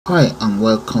Hi and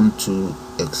welcome to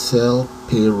Excel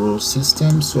payroll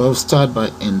system. So I'll start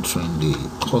by entering the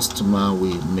customer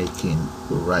we're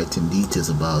writing details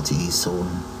about his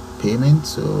own payment.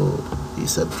 So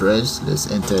his address,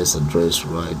 let's enter his address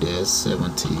right there,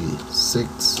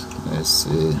 76, let's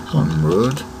say Home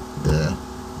Road there,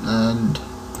 and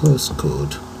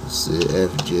postcode, let's say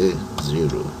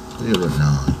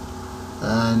FJ009,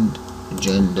 and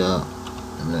gender,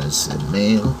 let's say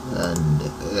male, and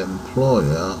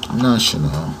employer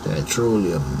national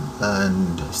petroleum,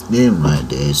 and his name right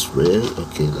there is Ray.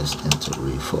 Okay, let's enter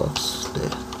Ray Fox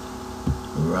there.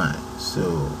 Right,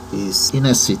 so his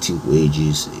inner city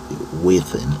wages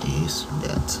within is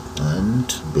that,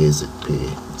 and basic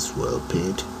pay is well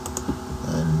paid,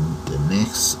 and the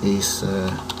next is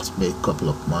let's make a couple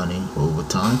of money over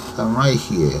time, and right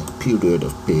here period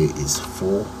of pay is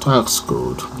 4, tax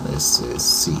code, let's say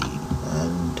C,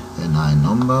 and NI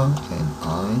number,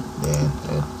 NI, then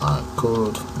NI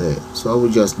code there. So all we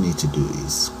just need to do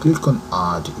is click on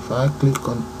add. If I click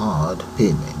on add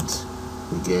payment,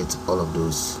 we get all of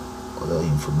those other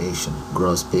information: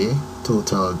 gross pay,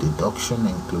 total deduction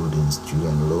including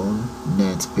student loan,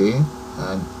 net pay.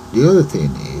 And the other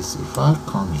thing is, if I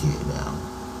come here now,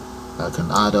 I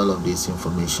can add all of this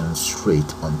information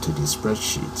straight onto the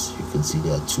spreadsheet. You can see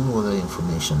there are two other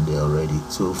information there already.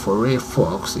 So for Ray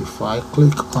Fox, if I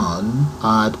click on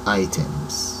add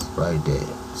items right there,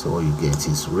 so what you get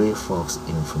is Ray Fox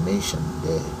information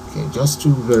there. Okay, just to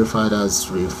verify that's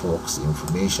Ray Fox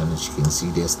information, as you can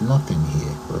see there's nothing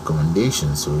here,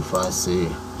 recommendation. So if I say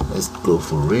let's go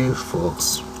for Ray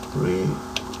Fox period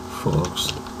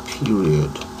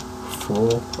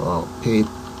 4, pay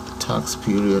tax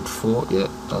period 4, yeah,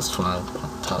 that's fine,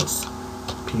 tax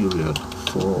period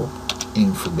 4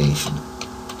 information.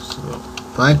 So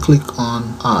if I click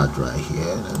on add right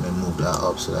here, let me move that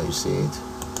up so that you see it.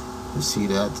 You see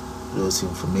that those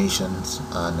informations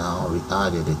are now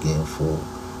re-added again for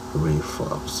Ray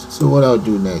Fox. So what I'll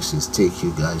do next is take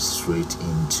you guys straight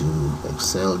into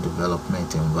Excel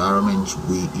development environment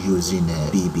using a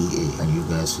VBA, and you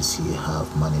guys will see how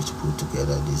I've managed to put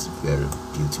together this very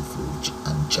beautiful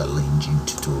and challenging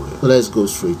tutorial. So let's go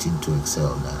straight into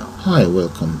Excel now. Hi,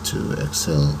 welcome to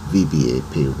Excel VBA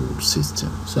payroll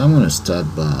system. So I'm going to start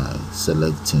by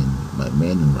selecting my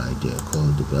menu right there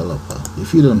called developer.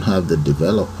 If you don't have the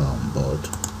developer on board,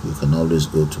 you can always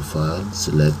go to file,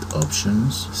 select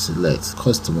options, select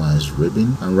customize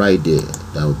ribbon, and right there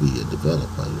that will be your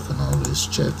developer. You can always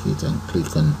check it and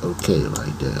click on OK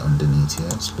right there underneath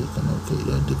here. Just click on OK.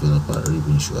 Your developer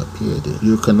ribbon should appear there.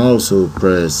 You can also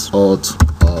press Alt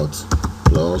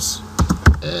plus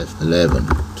F11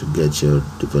 to get your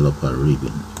developer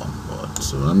ribbon on board.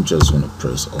 So I'm just going to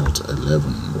press Alt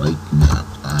 11 right now,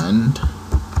 and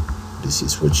this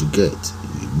is what you get.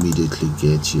 You immediately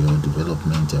get your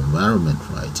development environment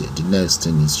right here. The next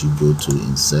thing is you go to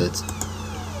insert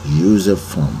user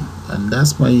form, and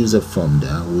that's my user form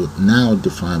there. I will now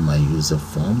define my user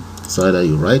form. So either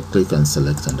you right click and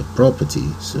select on the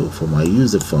property. So for my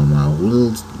user form, I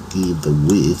will give the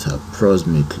width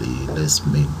approximately, let's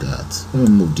make that, let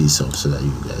me move this up so that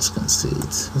you guys can see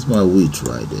it. That's my width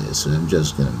right there. So I'm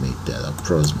just gonna make that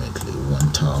approximately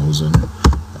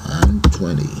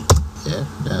 1020. Yeah,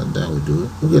 that will do.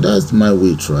 Okay, that's my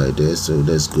width right there. So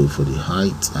let's go for the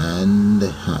height, and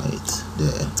the height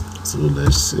there, so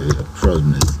let's say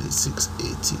approximately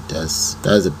 680. That's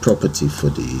the property for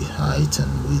the height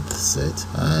and width set.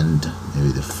 And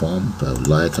maybe the form, if I would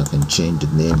like, I can change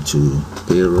the name to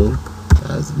payroll.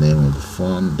 That's the name of the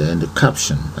form. Then the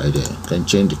caption right there, I can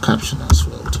change the caption as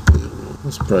well to payroll.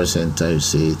 Let's press enter. You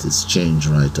see it is changed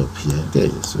right up here.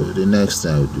 Okay, so the next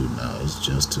thing I will do now is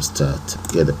just to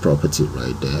get the property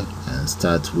right there and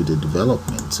start with the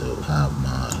development. So have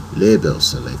my label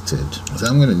selected. So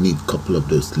I'm going to need a couple of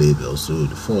those labels. So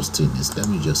the first thing is, let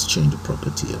me just change the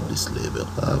property of this label.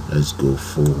 Let's go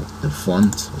for the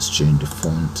font. Let's change the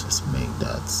font. Let's make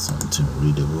that something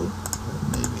readable.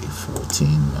 Maybe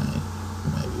 14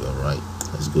 might be all right.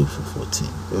 Let's go for 14.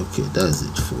 Okay, that's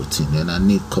it, 14. Then I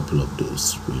need a couple of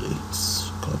those, really. Let's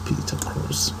copy it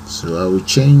across. So I will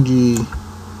change the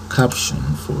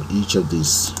caption for each of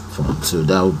these fonts. So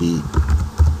that will be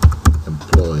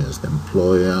employers,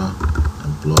 employer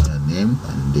name,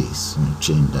 and this. Let me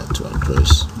change that to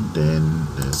address. Then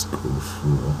let's go for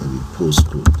maybe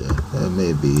postcode there,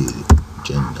 maybe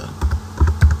gender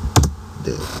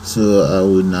there. So I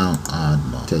will now add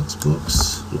my text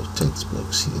box. Text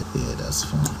box here. Yeah, that's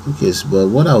fine. Okay, so but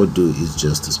what I would do is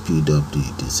just to speed up the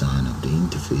design of the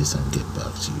interface and get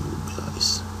back to you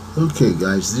guys. Okay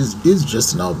guys, this is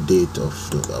just an update of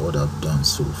what I've done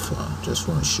so far. Just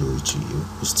want to show it to you.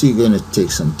 It's still going to take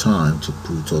some time to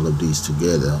put all of these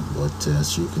together, but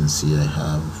as you can see, I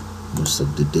have most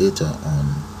of the data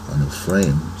on a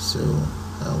frame, so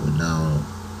I will now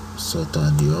sort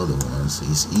out the other ones.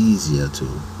 It's easier to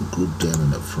group them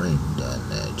in a frame than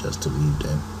just to leave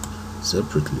them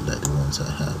separately like the ones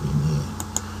I have in here.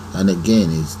 And again,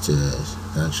 it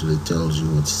actually tells you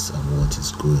what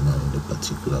is going on in the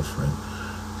particular frame.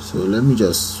 So let me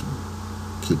just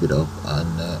keep it up,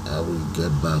 and I will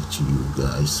get back to you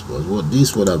guys. But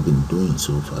what I've been doing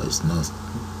so far is not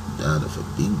that of a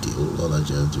big deal. All I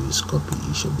just do is copy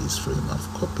each of these frames.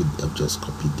 I've just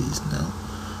copied these now.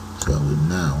 So I will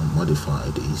now modify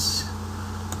this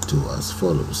to as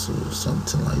follows. So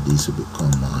something like this will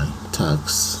become my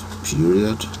tax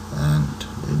period, and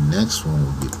the next one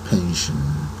will be pension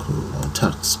code or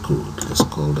tax code. Let's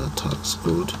call that tax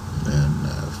code, and then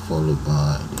followed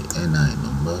by the NI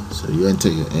number. So you enter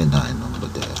your NI number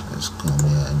there. Let's come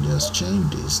here and just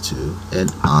change this to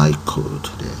NI code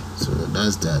there. So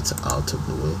that's that out of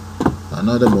the way.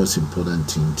 Another most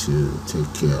important thing to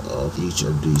take care of, each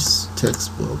of these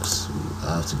text boxes,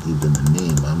 I have to give them a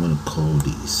name. I'm going to call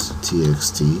these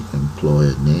TXT,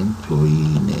 employer name,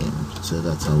 employee name, so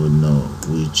that I will know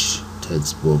which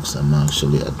text box I'm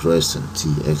actually addressing.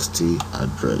 TXT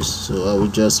address. So I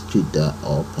will just speed that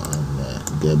up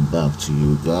and get back to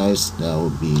you guys. That will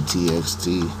be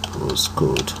TXT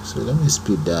postcode. So let me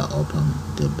speed that up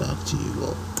and get back to you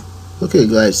all. Okay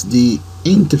guys, the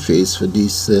interface for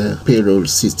this payroll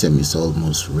system is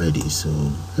almost ready, so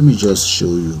let me just show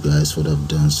you guys what I've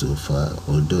done so far,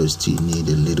 although it still need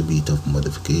a little bit of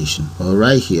modification. But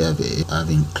right here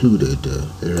I've included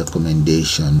a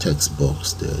recommendation text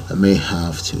box there. I may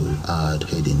have to add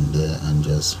heading there and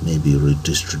just maybe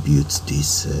redistribute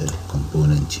this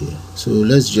component here. So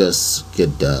let's just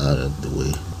get that out of the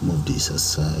way. Move this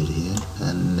aside here,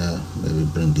 and maybe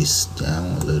bring this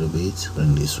down a little bit,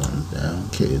 bring this one down.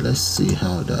 Okay, let's see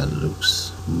how that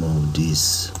looks. Move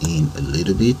this in a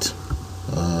little bit.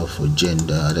 For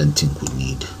gender, I don't think we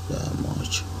need that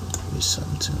much. Maybe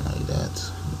something like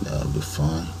that, that'll be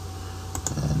fine.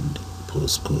 And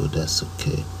postcode, that's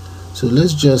okay. So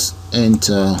let's just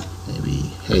enter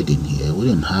maybe heading here. We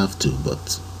don't have to,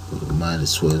 but we might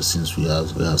as well, since we have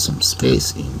some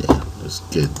space in there. Let's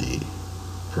get the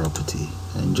property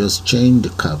and just change the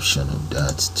caption of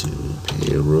that to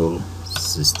payroll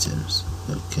systems.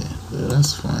 Okay, so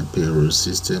that's fine, payroll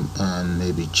system, and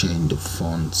maybe change the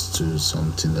fonts to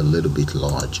something a little bit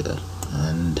larger,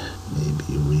 and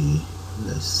maybe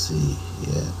let's see,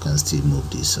 yeah, I can still move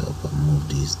this up and move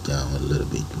this down a little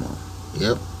bit more.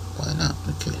 Yep, why not?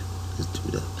 Okay, let's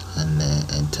do that, and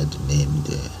enter the name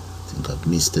there. I think I've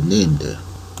missed the name there.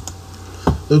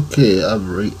 Okay, I've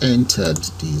re-entered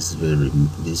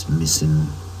this missing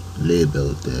label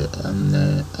there,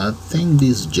 and I think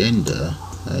this gender,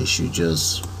 I should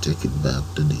just take it back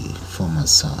to the former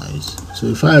size. So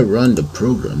if I run the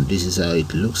program, this is how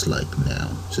it looks like now.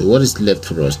 So what is left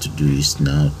for us to do is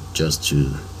now just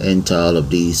to enter all of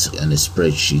these in a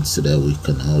spreadsheet, so that we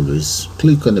can always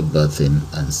click on the button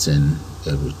and send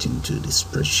everything to the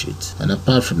spreadsheet. And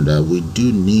apart from that, we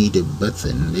do need a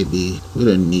button. Maybe we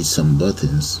don't need some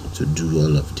buttons to do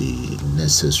all of the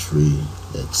necessary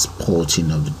exporting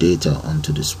of the data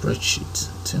onto the spreadsheet.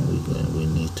 Then we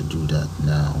need to do that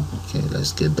now. Okay,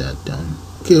 let's get that done.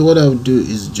 Okay, what I'll do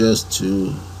is just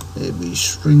to maybe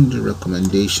shrink the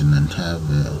recommendation and have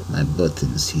my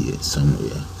buttons here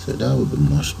somewhere. So that would be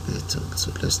much better.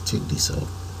 So let's take this out.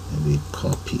 Maybe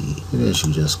copy. Maybe I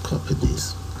should just copy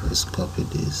this. Let's copy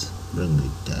this, bring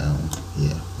it down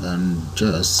here, and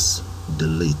just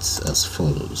delete as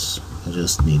follows. I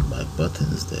just need my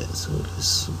buttons there, so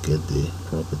let's get the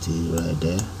property right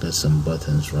there. There's some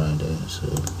buttons right there, so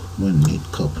we'll need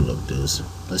a couple of those.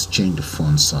 Let's change the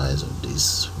font size of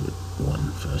this with one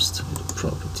first, with the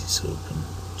properties open.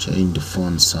 Change the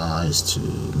font size to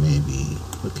maybe,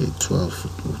 okay,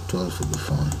 12 would be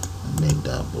fine, and make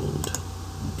that bold.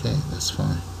 Okay, that's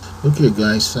fine. Okay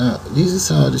guys, this is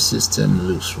how the system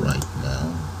looks right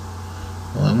now.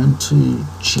 Well, I want to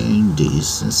change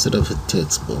this instead of a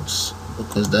text box,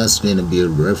 because that's going to be a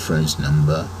reference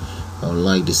number. I would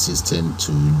like the system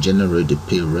to generate the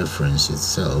pay reference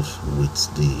itself with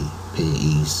the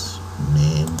payee's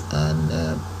name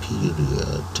and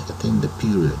period. I think the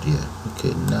period, yeah.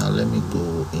 Okay, now let me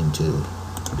go into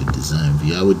the design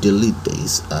view. I will delete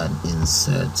this and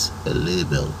insert a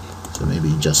label. So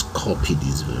maybe just copy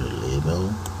this very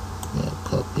label, yeah,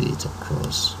 copy it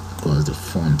across, because the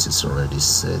font is already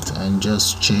set, and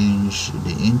just change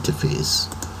the interface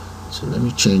So let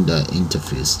me change that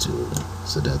interface to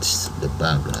so that the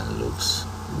background looks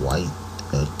white.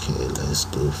 Okay, let's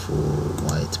go for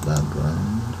white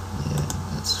background. Yeah,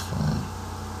 that's fine.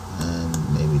 And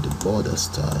maybe the border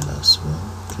style as well.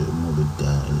 Okay, move it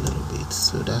down a little bit,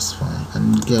 so that's fine.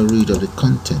 And get rid of the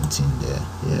content in there.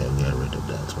 Yeah, get rid of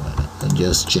that right. And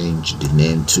just change the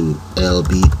name to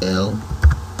LBL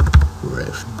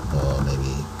ref, or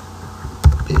maybe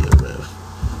pay ref.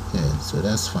 Yeah, so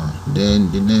that's fine.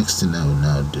 Then the next thing I will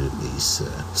now do is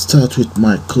start with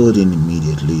my coding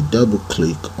immediately. Double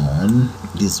click on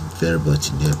this very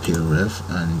button there, pay ref,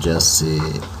 and just say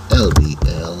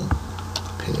LBL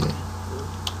pay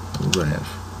ref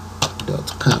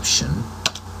dot caption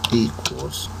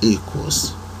equals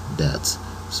that.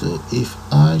 So if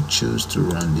I choose to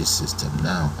run this system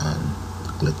now and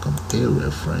click on pay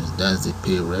reference, that's the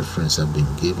pay reference I've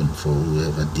been given for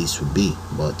whoever this will be,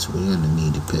 but we're going to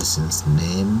need the person's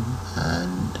name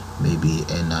and maybe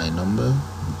NI number,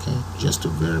 okay, just to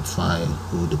verify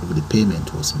who the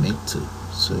payment was made to.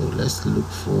 So let's look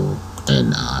for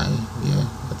NI. Yeah,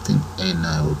 I think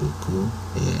NI will be cool.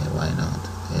 Yeah, why not?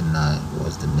 NI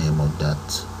was the name of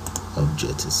that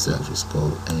object itself. It's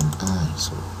called NI.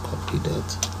 So copy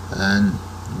that and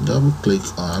double click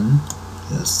on,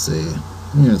 let's say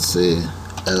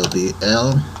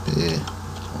LBL pay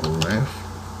ref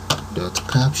dot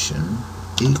caption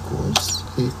equals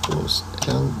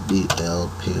LBL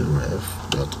pay ref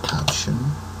dot caption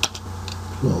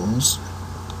close.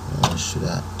 Should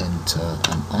I enter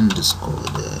an underscore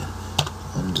there?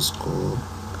 Underscore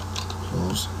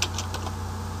close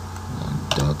and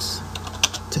dot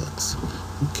text.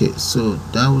 Okay, so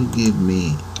that will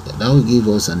give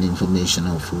us an information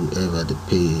of whoever the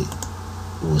pay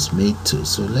was made to.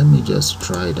 So let me just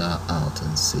try that out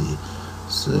and see.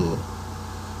 So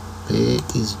pay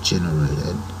is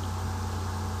generated,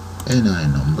 NI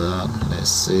number,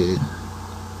 let's say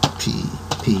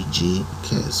PG.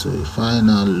 Okay, so if I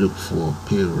now look for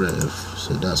pay ref,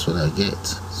 so that's what I get.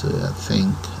 So I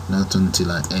think not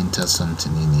until I enter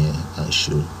something in here I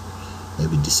should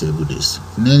maybe disable this.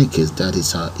 In any case, that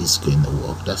is how it's going to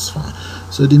work. That's fine.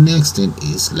 So the next thing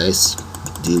is, let's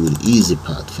deal with the easy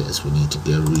part first. We need to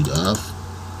get rid of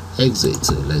exit.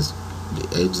 So let's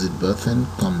the exit button,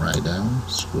 come right down,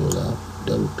 scroll up,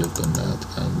 double click on that,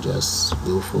 and just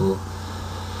go for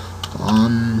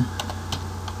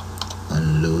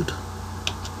unload.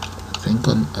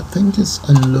 I think it's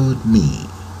unload me.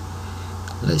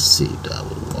 Let's see if that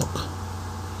will work.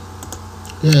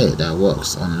 Yeah, that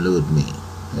works. Unload me.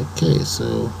 Okay,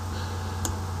 so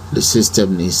the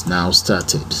system is now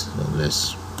started. So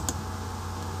let's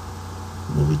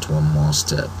move it one more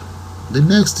step. The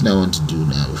next thing I want to do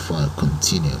now before I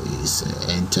continue is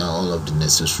enter all of the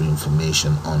necessary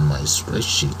information on my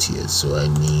spreadsheet here. So I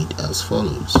need as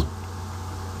follows.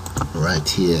 Right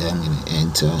here I'm going to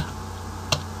enter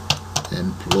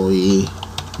employee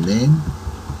name,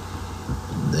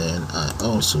 then I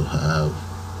also have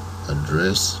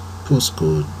address,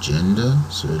 postcode, gender,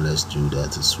 so let's do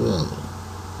that as well.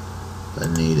 I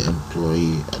need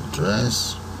employee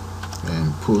address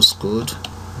and postcode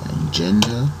and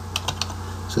gender,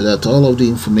 so that all of the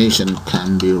information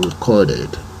can be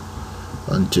recorded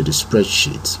onto the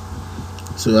spreadsheet.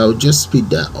 So I'll just speed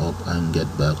that up and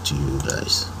get back to you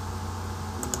guys.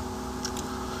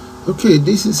 Okay,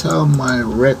 this is how my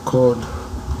record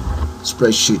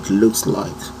spreadsheet looks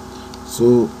like.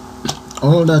 So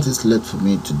all that is left for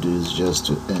me to do is just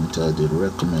to enter the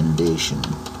recommendation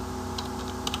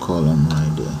column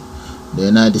right there.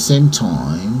 Then at the same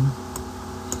time,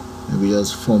 maybe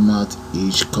just format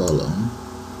each column.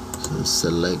 So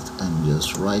select and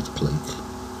just right click,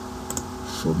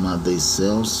 format this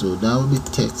cell, so that will be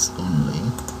text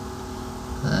only.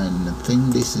 And I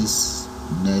think this is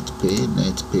net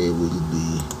pay will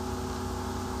be,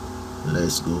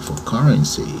 let's go for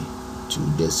currency,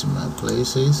 2 decimal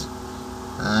places,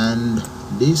 and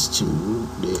these two,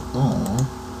 they are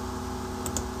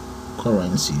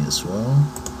currency as well,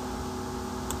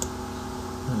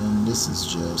 and this is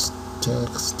just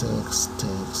text.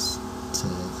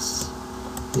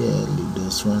 Yeah, leave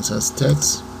those ones as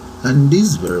text, and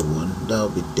this very one, that will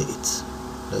be date.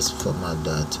 Let's format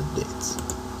that to date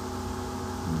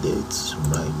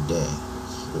right there.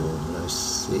 So let's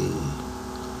see,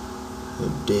 the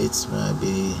dates might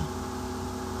be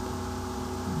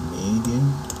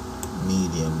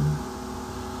medium.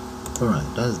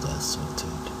 Alright, that's that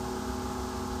sorted.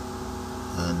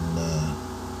 And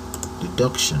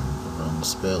deduction, wrong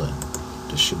spelling,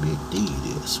 there should be a D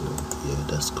there as well. Yeah,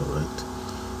 that's correct.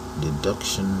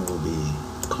 Deduction will be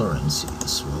currency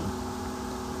as well.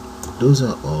 Those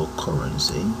are all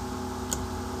currency.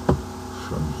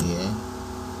 from here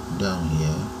down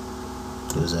here,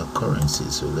 those are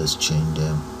currencies, so let's change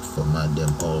them, format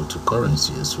them all to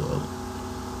currency as well,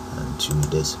 and 2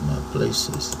 decimal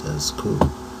places. That's cool.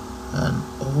 And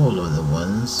all other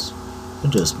ones,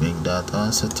 we'll just make that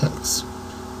as a text,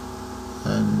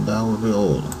 and that will be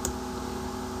all.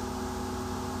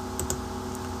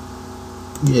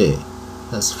 Yeah,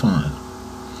 that's fine.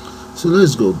 So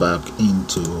let's go back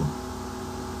into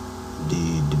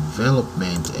the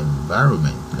development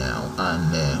environment now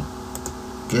and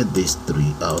get these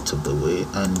 3 out of the way.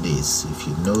 And this, if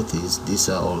you notice, these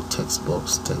are all text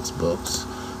box,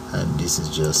 and this is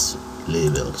just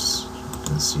labels. You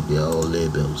can see they are all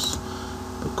labels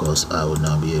because I will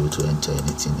not be able to enter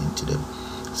anything into them.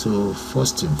 So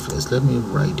first thing first, let me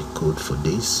write the code for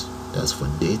this. That's for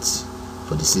dates,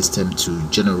 for the system to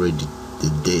generate the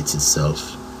date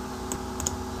itself.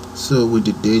 So with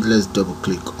the date, let's double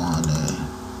click on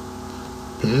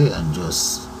pay and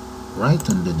just right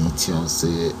underneath here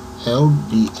say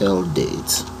LBL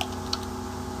date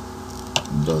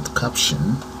dot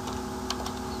caption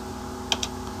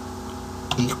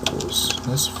equals,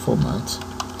 let's format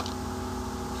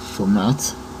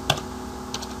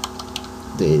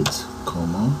date,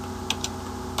 comma,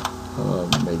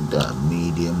 make that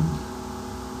medium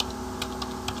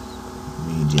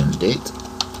date,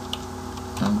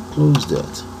 and close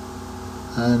that,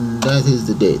 and that is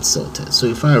the date sorted. So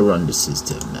if I run the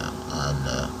system now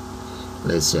and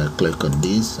let's say I click on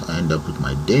this, I end up with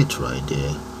my date right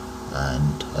there,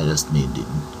 and I just need the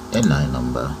NI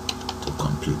number to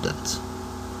complete that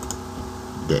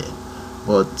there.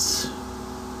 But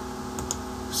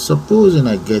supposing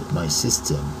I get my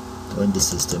system, when the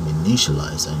system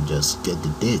initializes, and just get the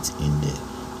date in there,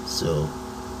 so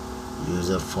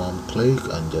user form, click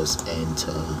and just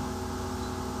enter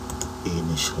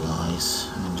initialize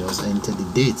and just enter the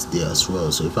date there as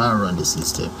well. So if I run the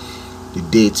system, the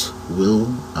date will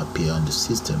appear on the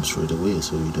system straight away,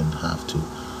 so you don't have to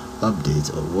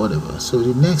update or whatever. So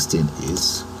the next thing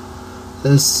is,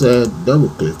 let's double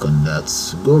click on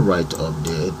that, go right up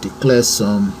there, declare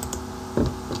some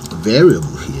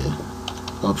variable here,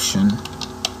 option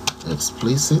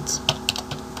explicit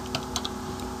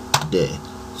there.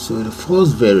 So the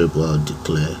first variable I'll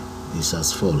declare is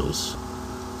as follows.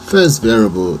 First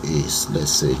variable is,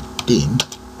 let's say, dim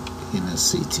inner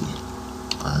city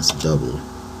as double.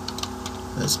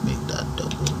 Let's make that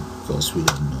double because we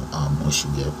don't know how much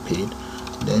you get paid.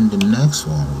 Then the next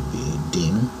one will be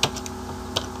dim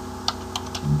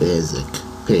basic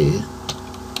pay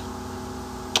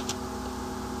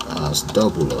as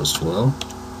double as well,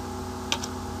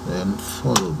 then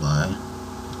followed by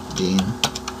dim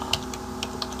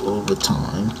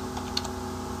overtime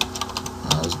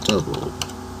as double.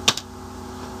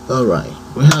 Alright,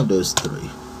 we have those 3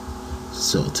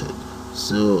 sorted.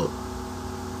 So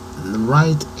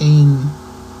right in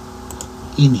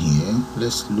here,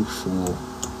 let's look for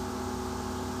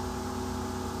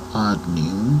add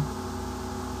new.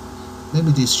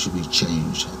 Maybe this should be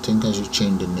changed. I think I should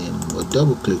change the name, but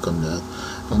double click on that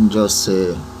and just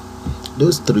say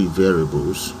those 3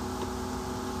 variables.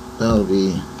 That will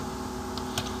be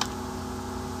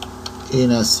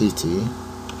inner city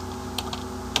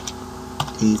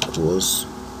equals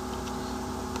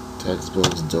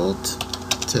textbox dot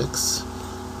text,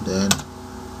 then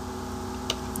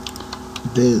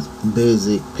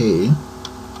basic pay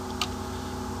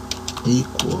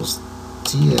equals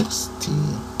txt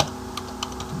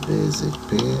basic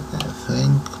pay. I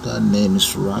think that name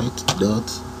is right. Dot,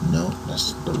 no,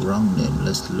 that's the wrong name.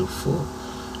 Let's look for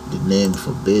the name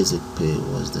for basic pay.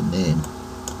 Was the name,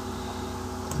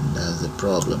 and that's the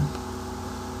problem.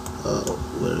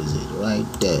 Where is it? Right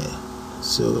there.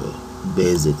 So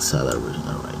basic salary.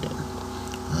 Alright then,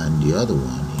 and the other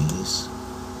one is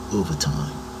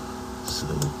overtime. So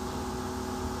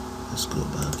let's go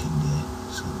back in there.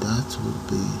 So that would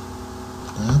be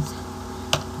that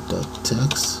dot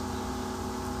text,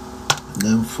 and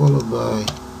then followed by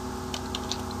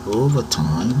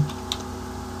overtime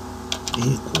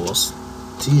equals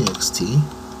txt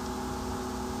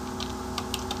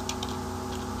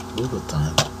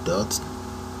overtime dot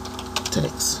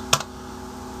text.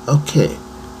 Okay,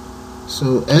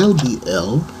 so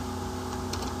LBL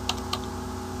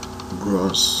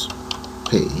gross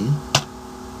pay,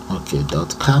 okay,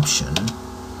 dot caption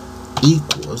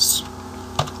equals,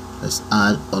 let's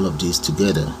add all of these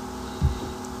together,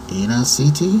 inner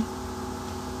city,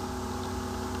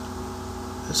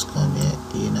 let's come here,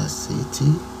 inner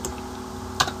city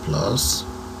plus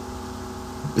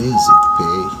basic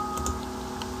pay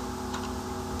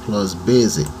plus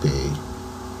basic pay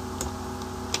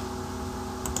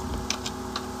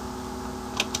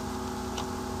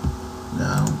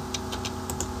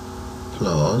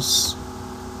plus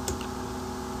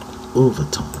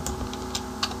overtime.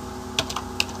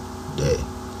 There.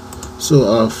 So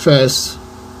our first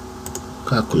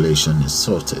calculation is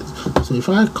sorted. So if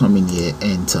I come in here,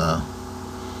 enter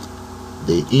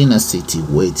the inner city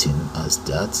waiting as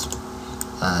that,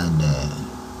 and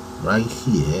right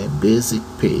here basic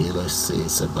pay, let's say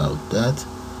it's about that.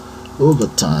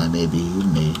 Overtime, maybe you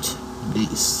made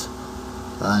this,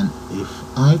 and if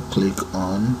I click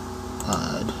on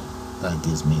add, that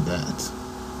gives me that.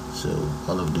 So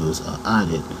all of those are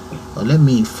added. But let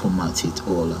me format it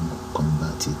all and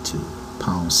convert it to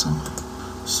pound sign.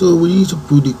 So we need to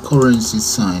put the currency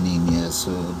sign in here.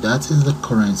 So that is the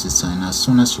currency sign. As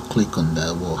soon as you click on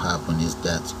that, what happens is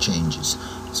that changes.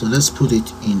 So let's put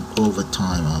it in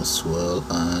overtime as well,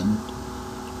 and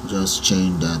just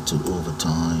change that to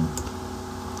overtime.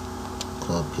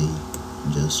 Copy,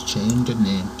 just change the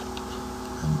name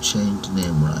and change the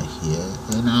name right here.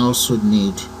 And I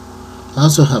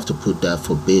also have to put that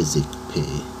for basic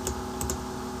pay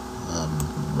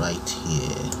right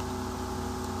here.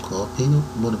 Copy.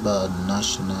 What about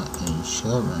national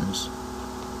insurance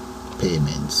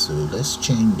payments? So let's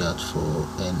change that for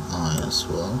NI as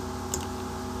well.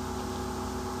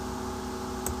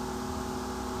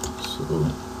 So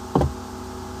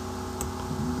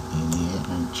in here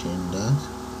and change that.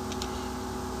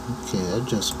 Okay, I'll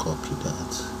just copy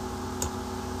that.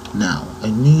 Now I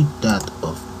need that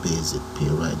of basic pay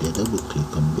right there. Double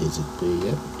click on basic pay.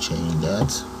 Yep, change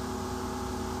that.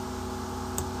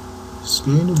 It's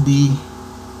going to be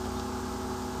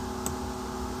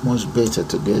much better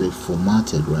to get it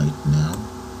formatted right now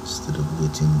instead of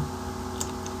waiting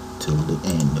till the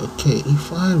end. Okay,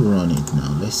 if I run it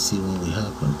now, let's see what will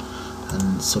happen.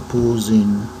 And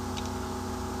supposing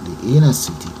the inner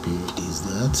city pay is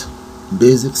that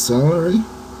basic salary,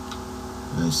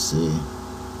 let's say,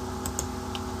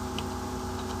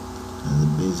 and the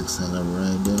basic salary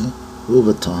right there,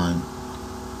 overtime.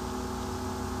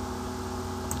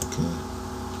 Okay,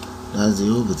 that's the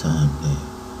overtime there,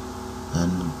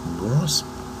 and gross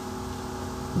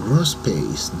pay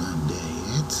is not there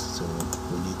yet, so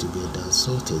we need to get that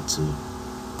sorted too.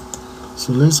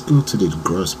 So let's go to the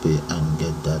gross pay and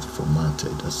get that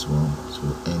formatted as well. So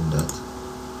end that,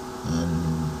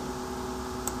 and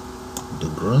the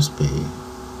gross pay,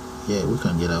 yeah, we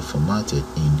can get that formatted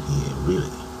in here,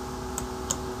 really.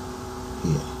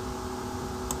 Here,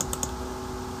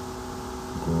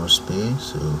 gross pay.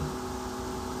 So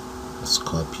let's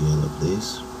copy all of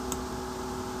this,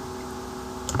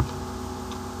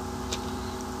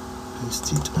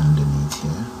 paste it underneath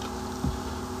here.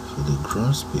 For the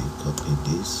gross pay, copy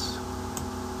this,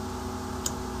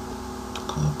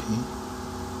 copy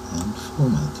and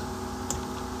format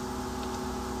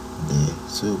there.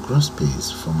 So gross pay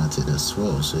is formatted as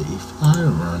well. So if I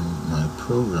run my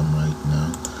program right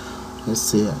now, let's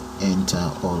say I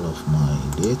enter all of my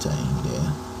data in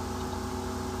there.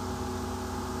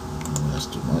 That's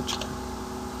too much.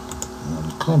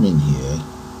 And come in here,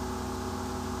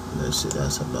 let's say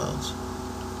that's about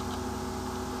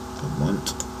a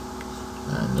month,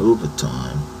 and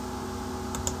overtime,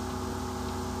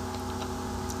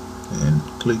 and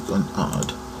click on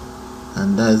add,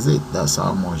 and that's it. That's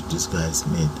how much this guy's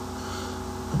made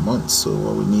a month. So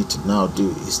what we need to now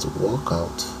do is to work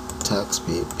out tax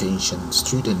pay, pension,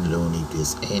 student loan if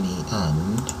there's any,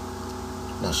 and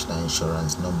national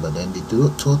insurance number. Then the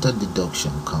total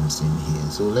deduction comes in here.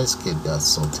 So let's get that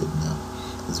sorted now.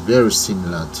 It's very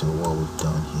similar to what we've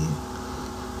done here.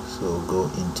 So go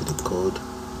into the code.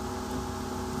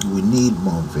 We need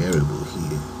more variable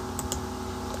here,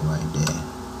 right there.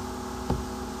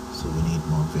 So we need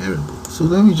more variable. So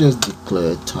let me just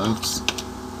declare tax.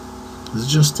 It's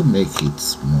just to make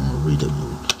it more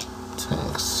readable.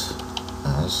 Tax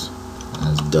as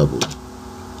double.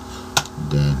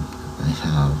 Then I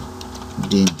have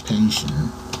then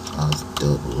pension as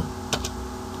double,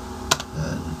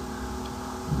 and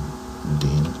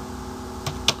then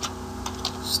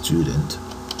student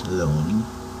loan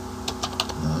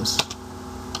as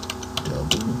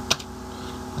double,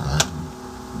 and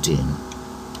then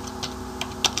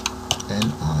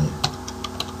NI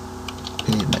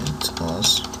payment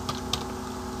as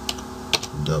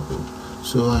double.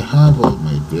 So I have all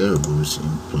my variables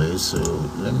in place. So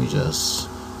let me just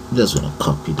want to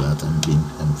copy that.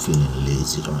 I'm feeling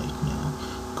lazy right now.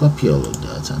 Copy all of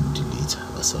that and delete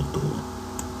as I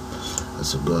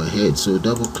go ahead. So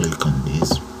double click on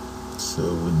this.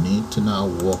 So we need to now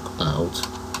work out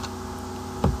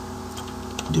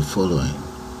the following.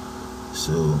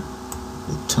 So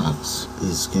the tax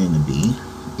is going to be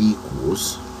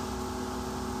equals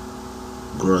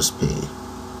gross pay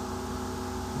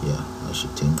Yeah, I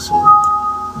should think so.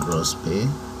 Gross pay.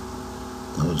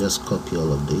 I will just copy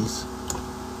all of these.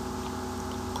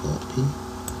 Copy.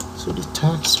 So the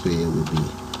tax pay will be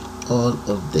all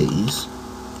of these.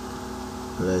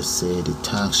 Let's say the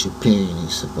tax you're paying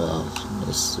is about,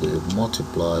 let's say,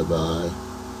 multiply by,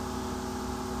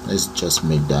 let's just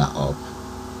make that up,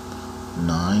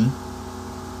 9.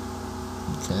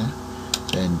 Okay,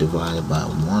 then divided by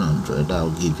 100, that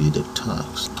will give you the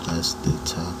tax. That's the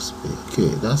tax pay.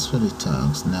 Okay, that's for the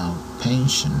tax. Now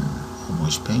pension, how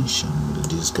much pension will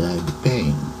this guy be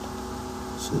paying?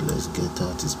 So let's get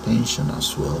out his pension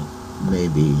as well.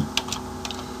 Maybe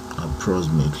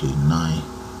approximately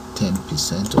 10%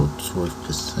 or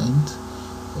 12%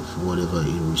 of whatever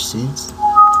he receives,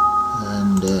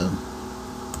 and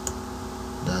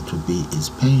that would be his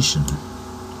pension.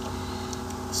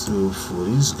 So for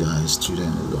this guy,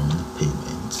 student loan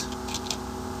payment,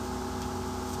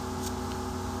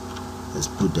 let's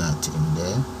put that in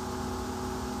there.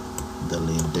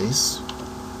 Delete this.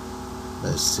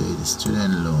 Let's say the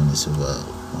student loan is about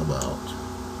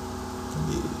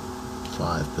maybe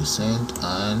 5%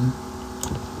 and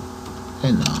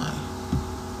 9,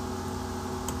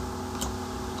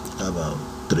 about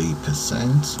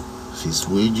 3% of his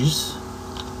wages.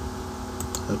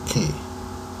 Okay,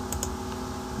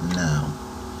 now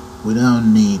we now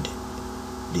need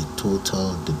the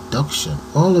total deduction.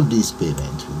 All of these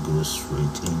payments will go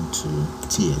straight into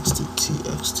txt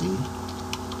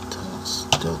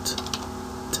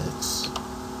tax.text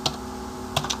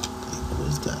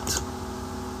equals that.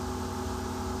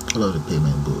 All of the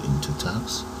payment go into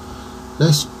tax.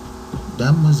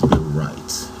 That must be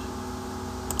right.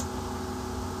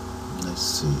 Let's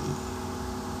see.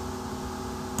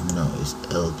 No, it's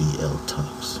LBL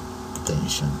tax.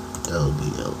 Pension,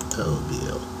 LBL.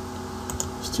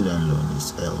 Student loan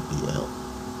is LBL.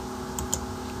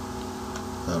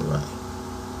 Alright.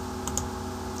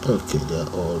 Okay, they're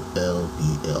all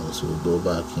LBL. So we'll go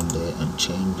back in there and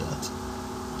change that.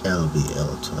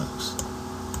 LBL tax.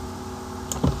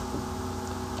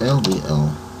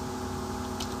 LBL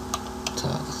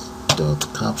tax dot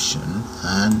caption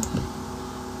and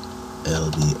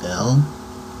LBL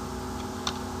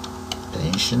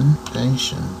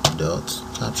pension dot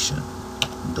caption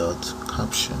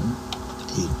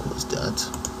equals that,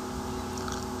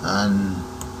 and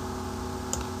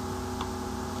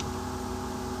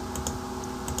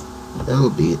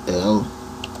LBL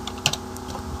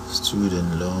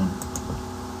student loan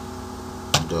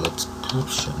dot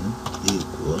caption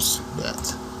equals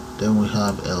that. Then we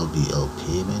have LBL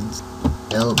payment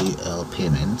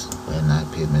and I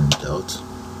payment dot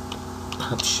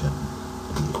caption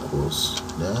equals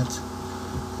that.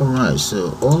 Alright,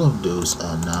 so all of those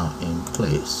are now in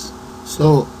place.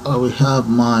 So I will have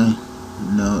my,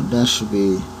 no, that should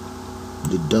be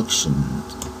deduction.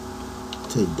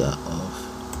 Take that off.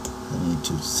 I need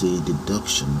to see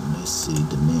deduction. Let's see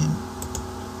the name.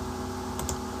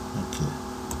 Okay,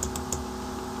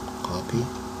 copy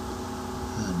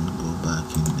and go back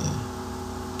in there.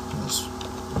 Yes.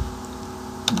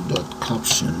 Dot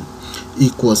caption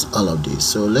equals all of this.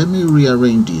 So let me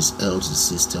rearrange this, else the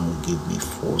system will give me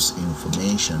false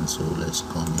information. So let's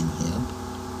come in here.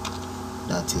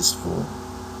 That is for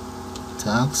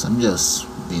tax. I'm just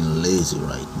being lazy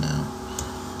right now.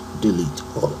 Delete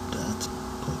all of that.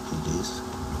 Copy this.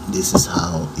 This is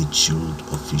how it should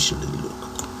officially look.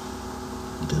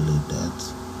 Delete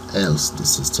that, else the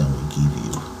system will give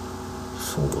you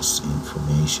false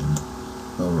information.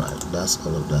 Alright, that's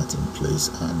all of that in place,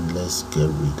 and let's get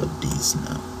rid of these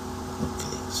now.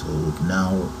 Okay, so we've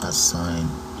now assigned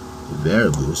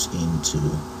variables into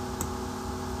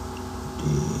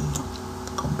the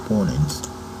components,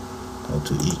 or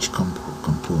to each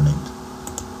component,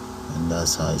 and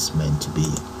that's how it's meant to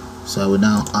be. So I will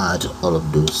now add all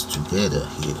of those together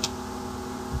here.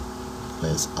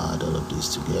 Let's add all of these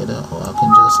together, or I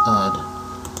can just add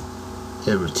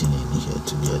everything in here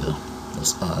together.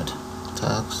 Let's add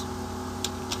tax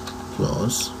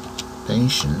plus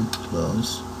pension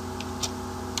plus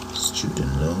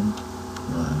student loan,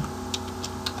 right,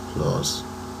 plus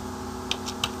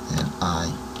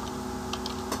NI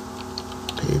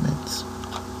payments.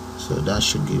 So that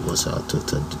should give us our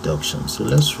total deduction. So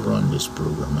let's run this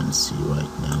program and see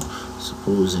right now.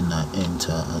 Supposing I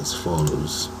enter as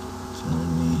follows. So let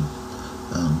me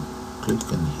click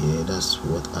on here. That's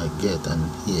what I get, and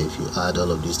here if you add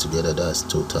all of this together, that's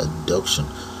total deduction.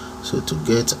 So to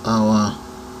get our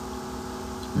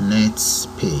net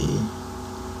pay,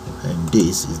 and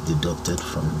this is deducted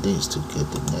from this to get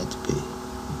the net pay,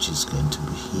 which is going to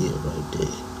be here right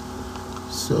there.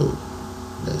 So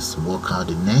let's work out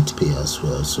the net pay as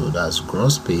well. So that's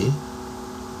gross pay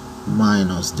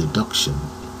minus deduction,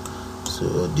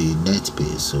 so the net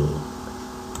pay. So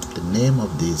the name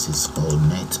of this is called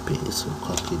net pay, so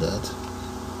copy that,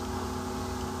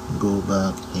 go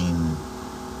back in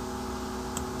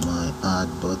my add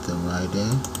button right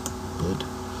there, good,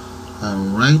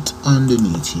 and right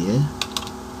underneath here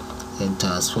enter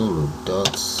as follow: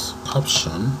 dot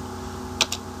option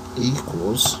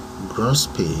equals gross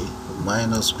pay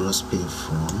minus gross pay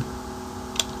from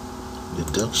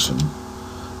deduction.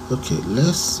 Okay,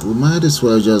 we might as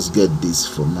well just get this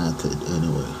formatted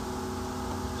anyway.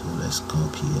 So let's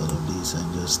copy all of these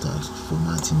and just start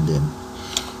formatting them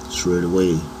straight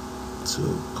away. So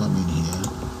come in here,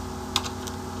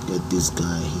 get this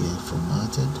guy here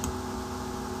formatted,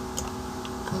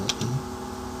 copy,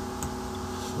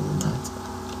 format,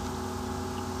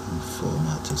 and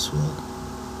format as well.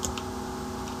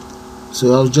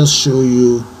 So I'll just show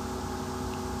you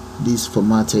this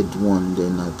formatted one,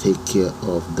 then I'll take care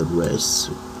of the rest.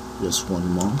 So just one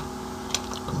more,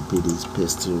 copy this,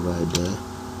 paste it right there,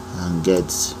 and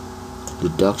get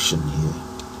deduction here,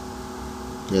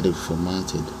 get it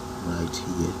formatted right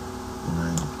here,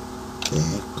 right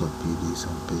there, copy this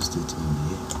and paste it in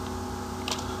here.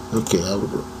 Okay, I'll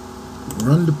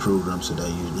run the program so that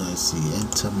you guys see.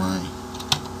 Enter my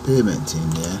payment in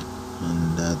there,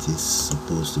 and that is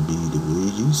supposed to be the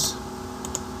wages.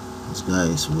 This guy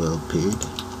is well paid.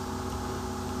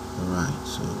 Alright,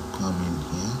 so come in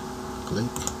here,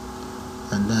 click,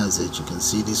 and that's it. You can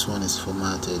see this one is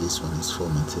formatted, this one is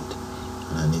formatted,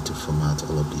 and I need to format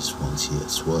all of these ones here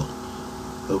as well.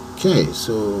 Okay,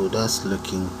 so that's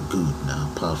looking good now.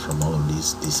 Apart from all of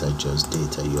these are just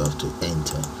data you have to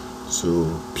enter.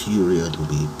 So period will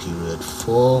be period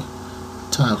 4,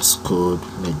 tax code,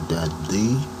 make that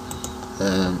the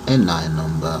NI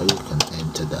number, you can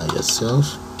enter that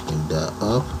yourself, make that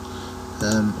up.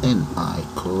 NI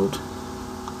code,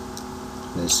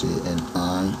 let's say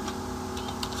NI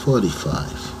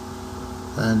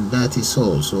 45, and that is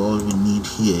all. So all we need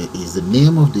here is the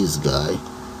name of this guy.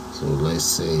 So let's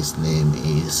say his name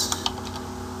is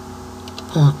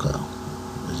Parker.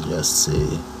 Let's just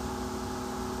say,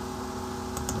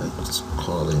 let's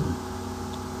call him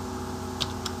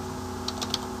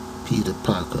Peter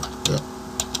Parker. Yeah.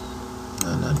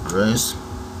 And address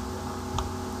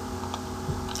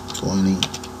 20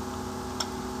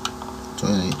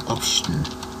 Option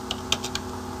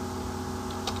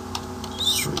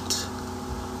Street.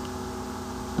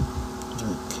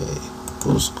 Okay,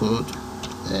 postcode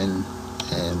NM9.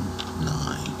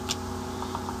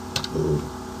 So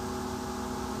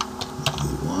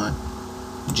you want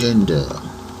gender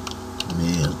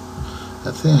male.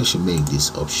 I think I should make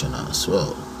this optional as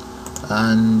well,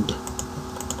 and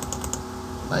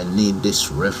I need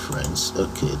this reference.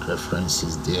 Okay, reference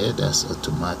is there, that's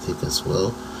automatic as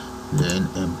well. Then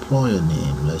employer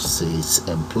name, let's say it's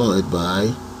employed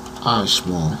by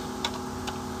Ashmore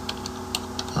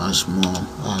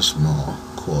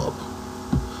Co-op.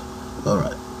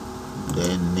 Alright,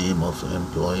 then name of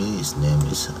employee, his name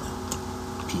is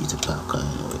Peter Parker.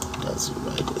 Anyway, that's it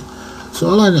right there. So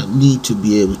all I need to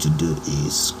be able to do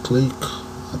is click,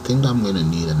 I think I'm going to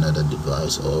need another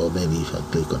device, or maybe if I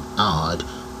click on add,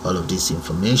 all of this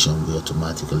information will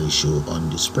automatically show on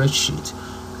the spreadsheet.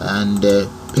 And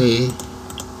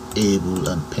payable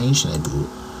and pensionable,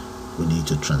 we need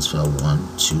to transfer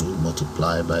 1 to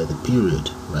multiply by the period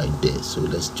right there. So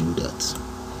let's do that.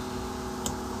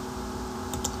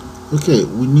 Okay,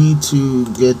 we need to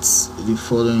get the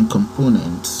following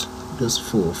components, just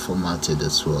formatted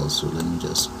as well. So let me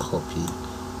just copy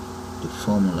the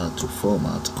formula to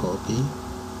format, copy,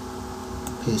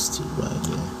 paste it right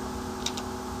there,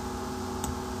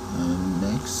 and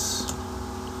next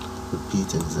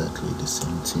repeat exactly the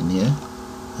same thing here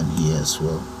and here as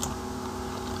well,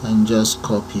 and just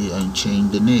copy and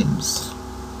change the names,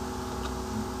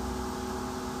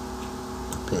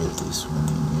 paste this one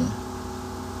in here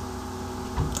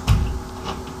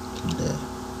and there,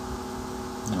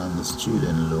 and the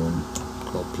student loan,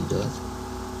 copy that,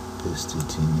 paste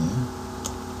it in here,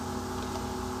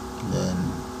 then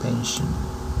pension,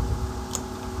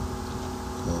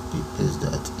 copy paste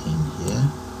that in here.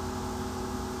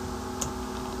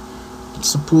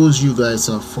 Suppose you guys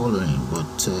are following,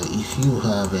 but if you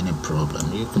have any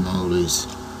problem, you can always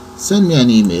send me an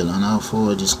email and I'll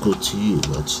forward this code to you.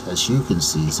 But as you can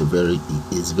see, it's very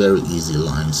easy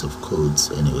lines of codes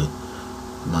anyway.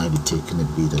 Might be taking a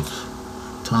bit of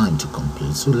time to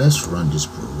complete. So let's run this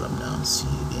program now and see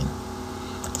again.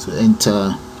 So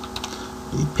enter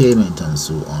the payment and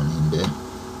so on in there.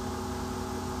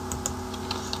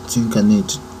 I think I need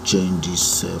to change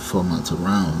this format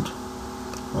around.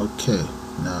 Okay,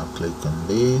 now click on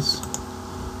this.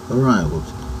 Alright, with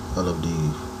all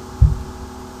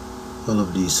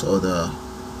of these other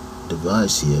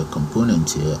device here,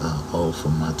 components here are all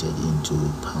formatted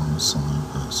into pound sign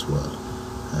as well,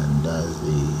 and that's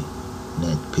the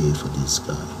net pay for this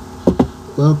guy.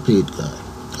 Well paid guy.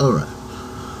 Alright,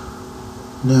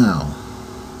 now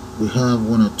we have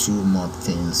one or two more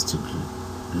things to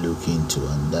look into,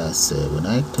 and that's when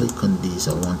I click on this,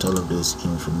 I want all of those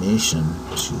information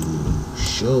to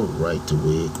show right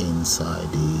away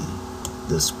inside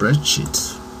the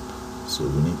spreadsheet. So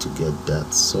we need to get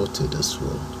that sorted as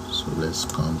well. So let's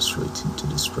come straight into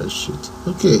the spreadsheet.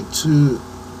 Okay, to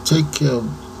take care of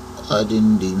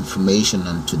adding the information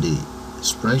onto the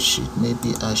spreadsheet,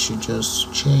 maybe I should just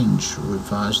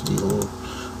reverse the whole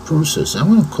process. I'm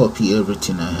going to copy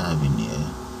everything I have in here,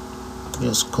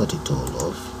 just cut it all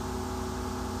off,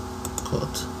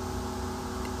 cut,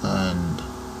 and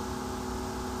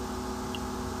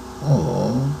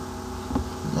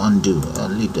undo. I'll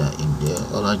leave that in there.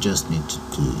 All I just need to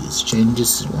do is change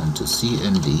this one to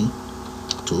CMD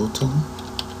total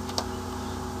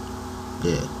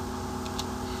there.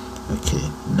 Okay,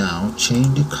 now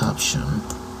change the caption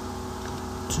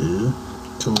to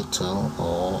total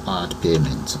or add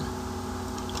payment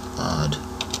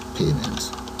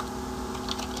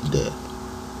there.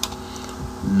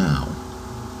 Now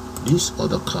this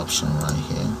other caption right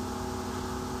here,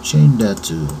 change that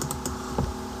to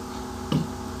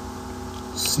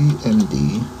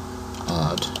CMD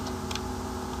add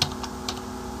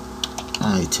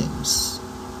items,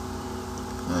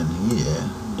 and here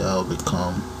that will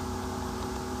become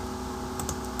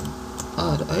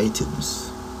add items.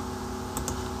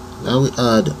 Now we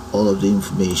add all of the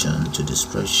information to the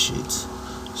spreadsheet.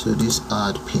 So this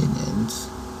add payment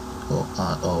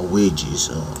or wages,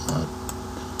 or add,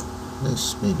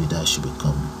 maybe that should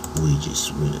become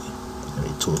wages, really,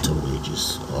 total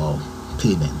wages or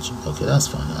payment. Okay, that's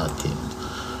fine, add payment.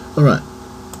 Alright,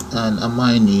 and I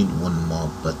might need one more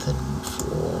button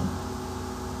for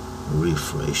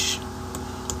refresh,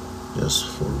 just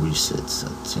for resets. I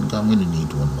think I'm going to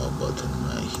need one more button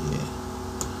right here.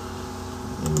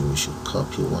 Maybe we should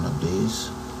copy one of these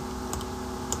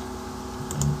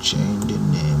and change the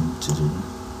name to the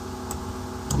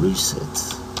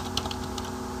reset.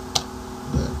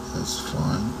 Yeah, that's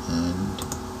fine, and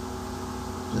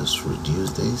just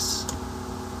reduce this,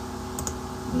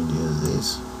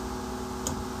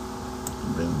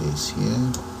 bring this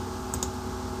here,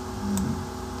 and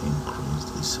increase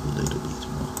this a little bit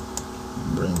more,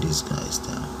 and bring these guys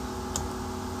down.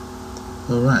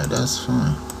 Alright, that's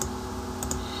fine.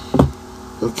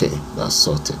 Okay, that's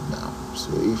sorted now.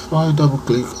 So if I double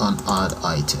click on add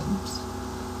items,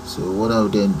 so what I'll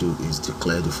then do is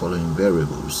declare the following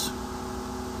variables.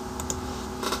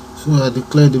 So I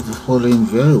declare the following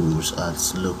variables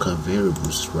as local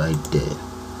variables right there.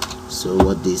 So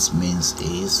what this means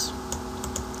is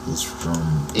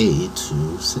from A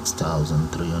to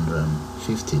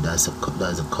 6,350. That's a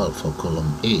call for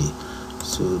column A.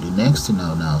 So the next thing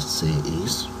I'll now say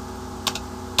is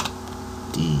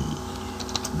the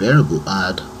variable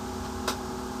add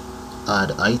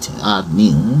item, add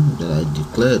new, that I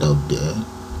declared up there.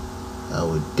 I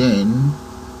would then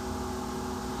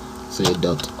say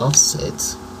dot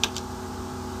offset.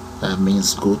 That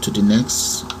means go to the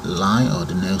next line or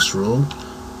the next row.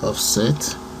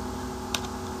 Offset,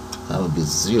 that would be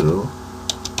 0,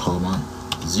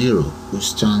 0, which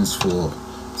stands for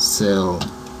cell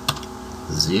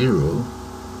 0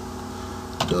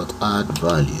 dot add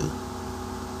value.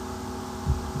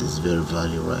 This very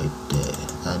value right there,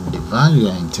 and the value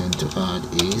I intend to add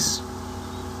is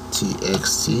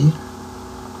txt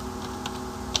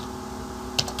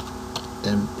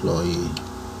employee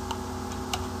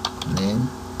name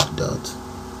dot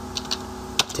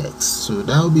text. So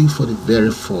that will be for the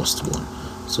very first one.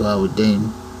 So I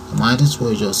might as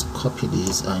well just copy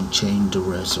this and change the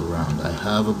rest around. I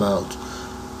have about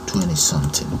 20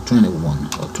 something, 21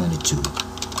 or 22.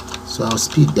 So I'll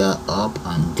speed that up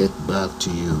and get back to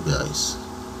you guys.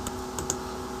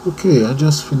 Okay, I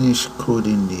just finished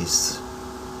coding this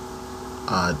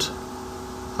add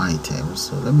items.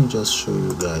 So let me just show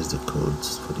you guys the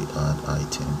codes for the add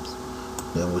items.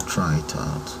 Then we'll try it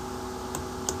out.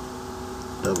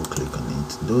 Double click on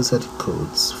it. Those are the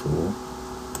codes for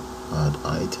add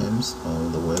items all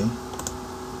the way.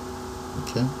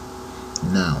 Okay.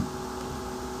 Now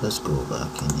let's go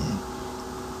back in here.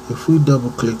 If we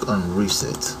double click on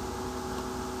reset,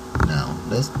 now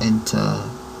let's enter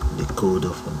the code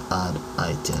of an add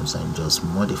items and just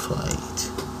modify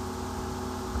it.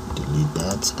 The delete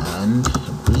that, and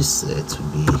reset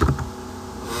will be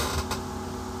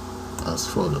as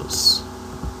follows.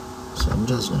 So I'm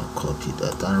just going to copy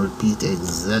that and repeat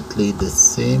exactly the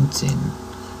same thing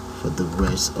for the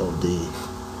rest of the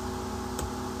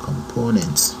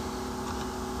components.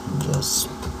 And just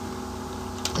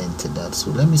enter that.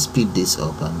 So let me speed this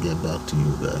up and get back to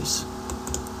you guys.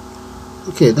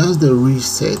 Okay, that's the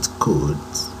reset code.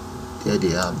 There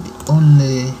they are. The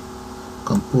only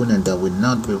component that will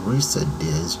not be reset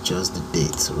there is just the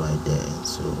dates right there.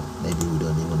 So maybe we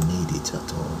don't even need it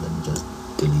at all. Let me just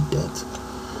delete that.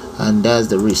 And that's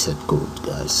the reset code,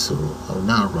 guys. So I will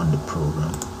now run the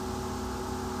program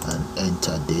and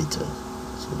enter data.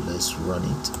 So let's run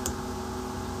it.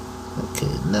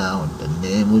 Okay, now the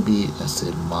name will be, let's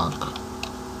say, Mark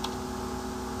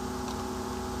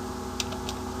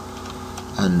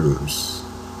Andrews.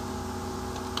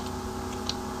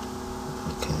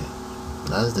 Okay,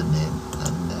 that's the name.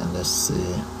 And then let's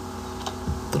say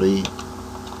 3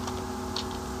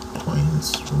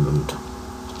 Points Road.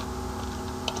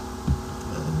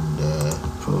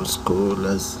 Postcode,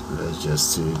 let's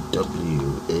just say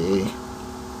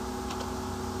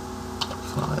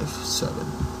WA57,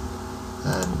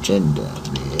 and gender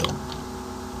male.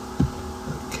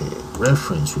 Okay,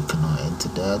 reference we cannot enter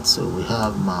that, so we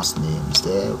have Mark's names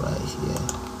there right here,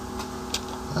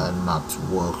 and Mark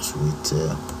works with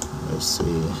let's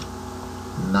say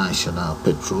National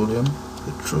Petroleum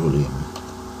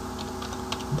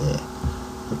there.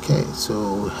 Okay,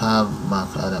 so we have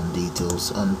Mark Adam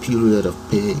details, and period of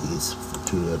pay is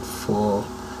period 4,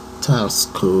 tax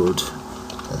code,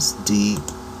 that's D,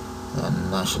 and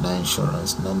national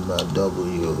insurance number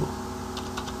W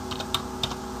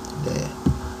there,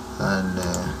 and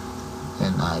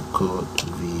NI code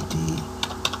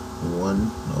VD1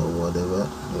 or whatever.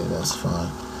 Yeah, that's fine.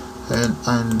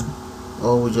 And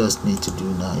all we just need to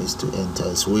do now is to enter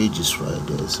his wages right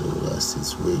there. So that's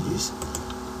his wages.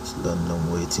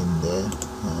 London waiting there,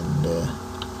 and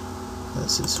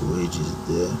that's his wages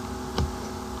there.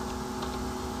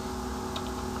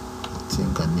 I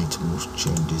think I need to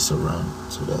change this around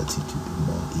so that it will be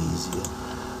more easier.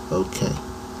 Okay,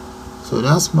 so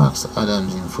that's Mark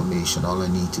Adams information. All I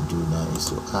need to do now is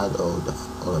to add all of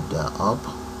that up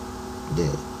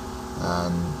there,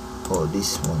 and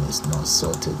this one is not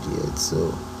sorted yet.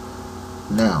 So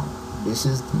now this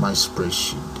is my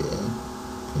spreadsheet there.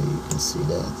 Okay, you can see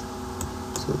that.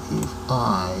 So if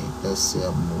let's say I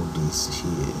move this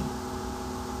here,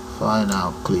 if I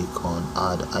now click on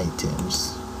add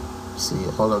items, see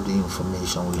all of the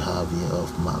information we have here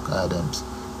of Mark Adams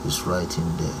is right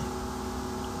in there.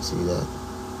 See that?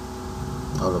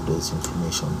 All of those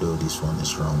information, though this one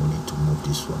is wrong, we need to move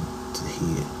this one to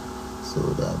here. So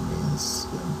that means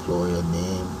the employer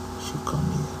name should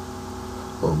come here,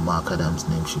 or Mark Adams'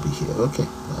 name should be here. Okay,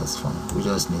 that's fine. We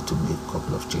just need to make a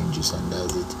couple of changes, and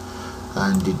that's it.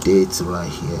 And the date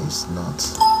right here is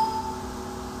not.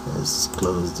 Let's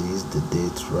close this. The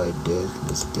date right there.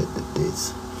 Let's get the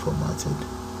dates formatted.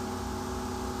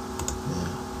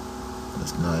 Yeah,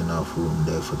 there's not enough room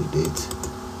there for the date.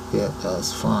 Yeah,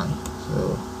 that's fine.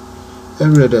 So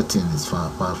every other thing is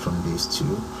fine apart from these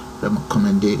two.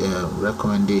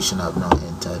 Recommendation, I've not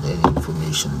entered any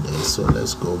information there. So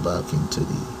let's go back into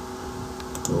the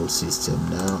old system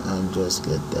now and just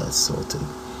get that sorted.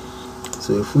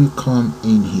 So if we come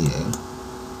in here,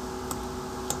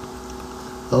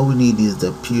 all we need is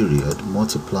the period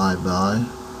multiplied by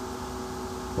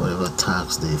whatever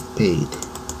tax they've paid.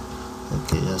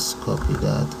 Okay, just copy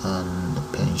that, and the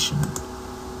pension.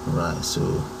 Right,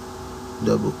 so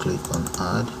double click on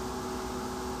add,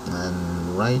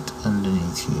 and right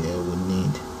underneath here we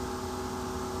need,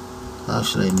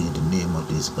 actually I need the name of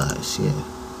these guys here.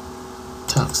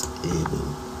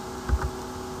 Taxable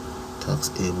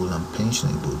and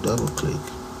pensionable. Double click,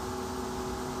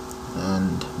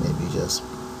 and maybe just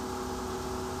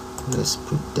let's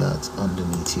put that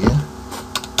underneath here.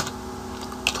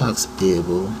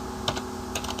 Taxable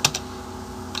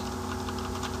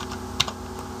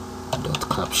dot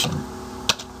caption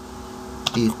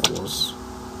equals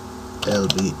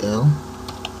LBL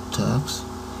tax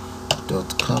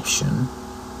dot caption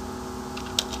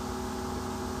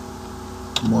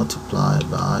multiply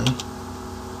by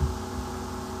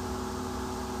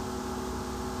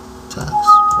tax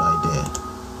right there,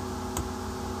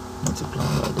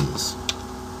 multiply by this,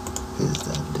 paste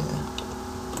that there.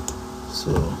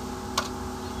 So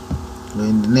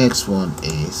then the next one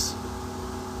is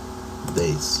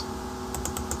dates.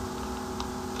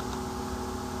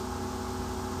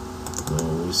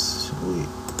 So we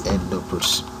end up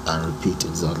and repeat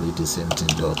exactly the same thing.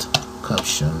 Dot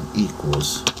caption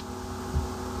equals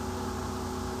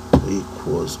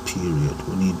equals period.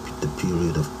 We need the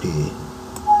period of pay.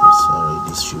 Sorry,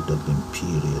 this should have been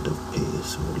period of pay.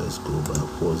 So let's go back.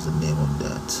 What's the name of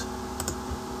that?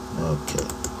 Okay,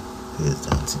 paste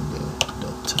that in there.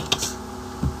 Dot tax.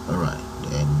 Alright,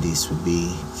 and this will be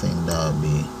thing that will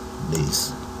be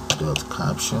this dot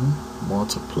caption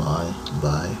multiply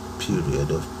by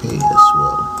period of pay as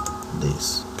well.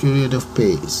 This period of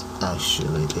pay is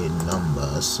actually a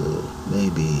number, so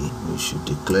maybe we should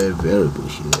declare variable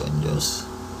here and just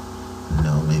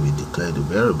maybe declare the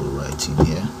variable right in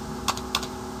here.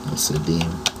 Let's say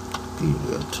dim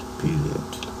period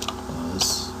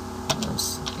as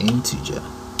integer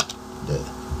there.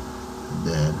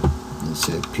 Then let's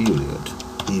say period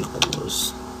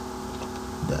equals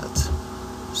that.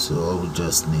 So all we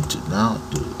just need to now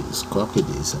do is copy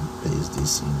this and paste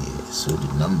this in here. So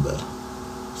the number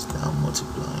is now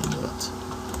multiplying that.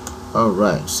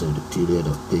 Alright, so the period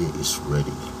of pay is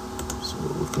ready. So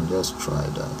we can just try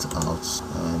that out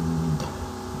and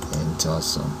enter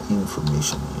some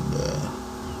information in there.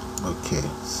 Okay,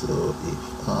 so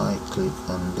if I click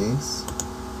on this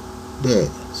there,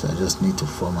 so I just need to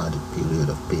format the period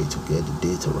of pay to get the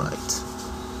data right.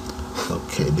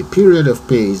 Okay, the period of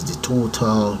pay is the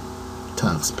total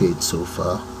tax paid so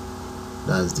far.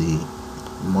 That's the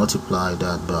multiply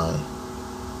that by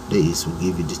this will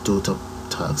give you the total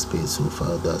tax paid so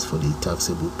far. That's for the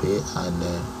taxable pay, and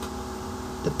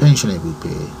the pensionable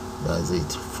pay, that's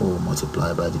it, 4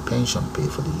 multiplied by the pension pay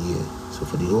for the year. So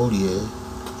for the whole year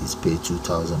it's paid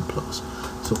 2,000 plus.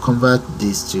 So convert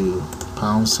this to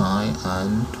pound sign,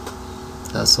 and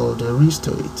that's all there is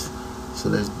to it. So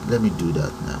let me do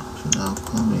that now. So now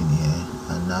come in here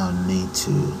and now need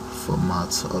to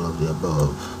format all of the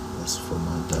above. Let's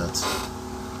format that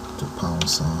to pound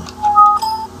sign.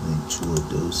 Then 2 of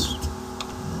those,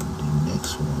 and the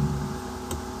next one,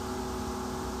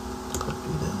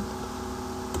 copy that,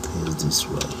 paste this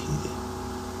right here,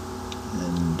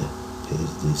 and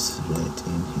paste this right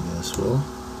in here as well.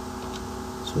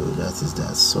 So that is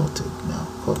that sorted. Now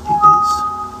copy this.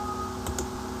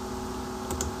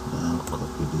 Now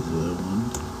copy this very one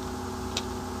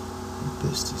and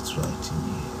paste it right in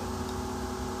here.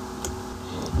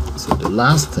 So the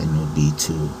last thing will be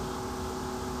to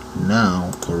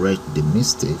now correct the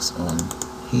mistakes on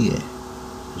here.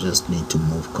 Just need to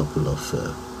move a couple of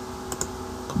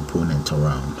components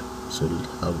around. So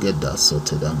I'll get that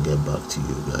sorted and get back to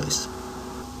you guys.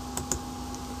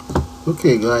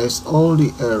 Okay guys, all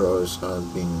the errors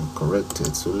have been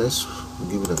corrected, so let's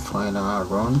give it a final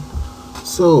run.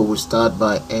 So we start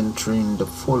by entering the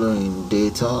following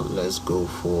data. Let's go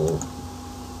for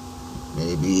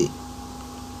maybe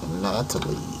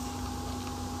Natalie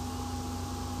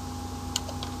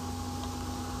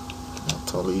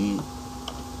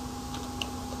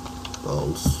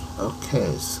Balls.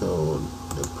 Okay, so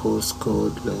the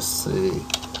postcode, let's say,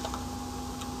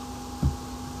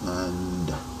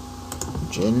 and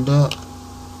gender,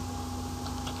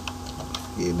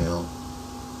 female,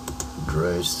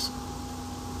 dress,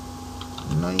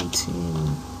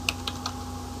 19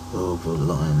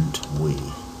 Overland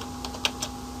Way.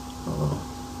 Oh,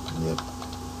 yep.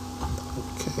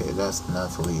 Okay, that's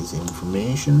Natalie's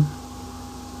information.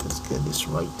 Let's get this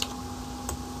right.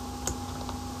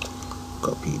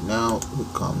 Copy. Now we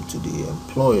come to the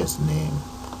employer's name.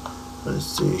 Let's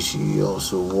say she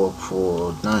also worked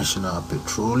for National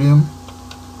Petroleum.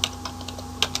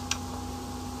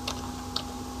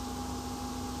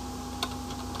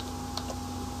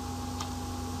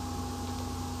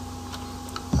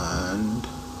 And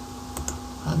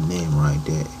a name right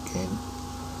there again.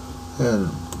 And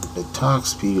the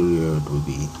tax period will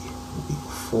be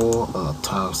for a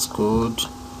tax code.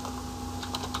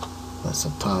 That's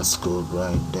a tax code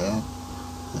right there,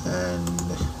 and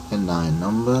a NI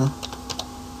number,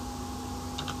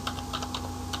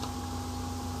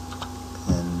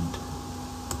 and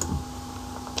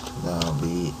that'll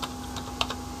be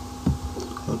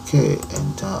okay.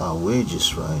 Enter our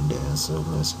wages right there. So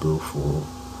let's go for,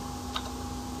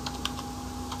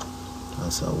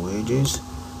 that's our wages.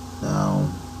 Now,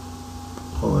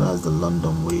 oh, that's the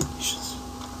London wages.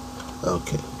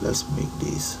 Okay, let's make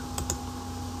this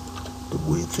the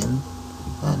within,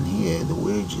 and here the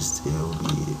wages there will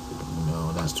be,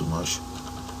 no, that's too much.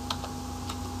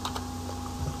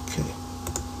 Okay,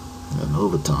 and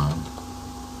overtime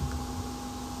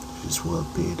is well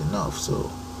paid enough.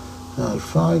 So now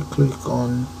if I click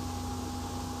on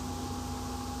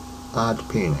add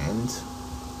payment,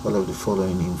 all of the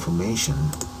following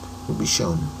information will be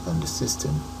shown on the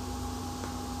system.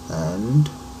 And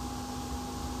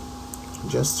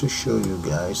just to show you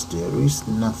guys, there is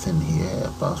nothing here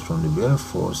apart from the very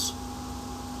first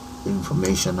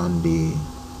information on the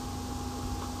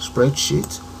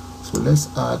spreadsheet. So let's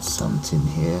add something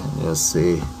here. Let's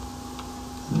say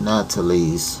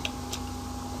Natalie's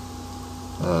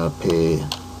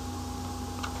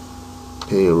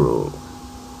payroll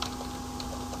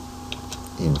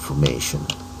information.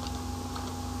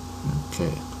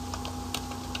 Okay.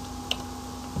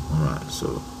 Alright,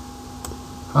 so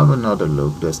have another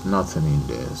look. There's nothing in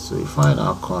there. So if I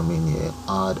now come in here,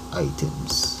 add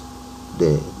items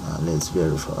there. Now let's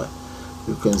verify.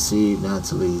 You can see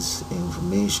Natalie's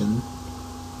information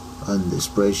on the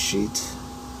spreadsheet,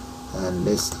 and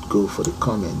let's go for the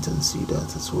comment and see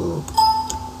that as well.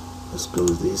 Let's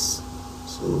close this.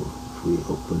 So if we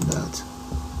open that,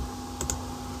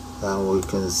 and we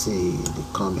can see the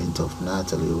comment of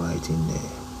Natalie right in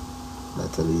there.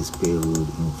 Natalie's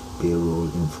payroll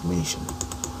information.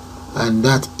 And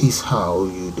that is how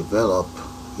you develop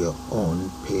your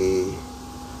own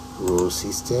payroll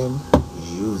system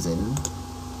using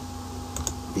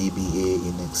VBA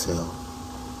in Excel.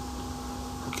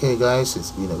 Okay guys,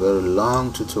 it's been a very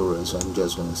long tutorial, so I'm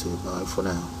just going to say bye for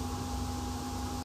now.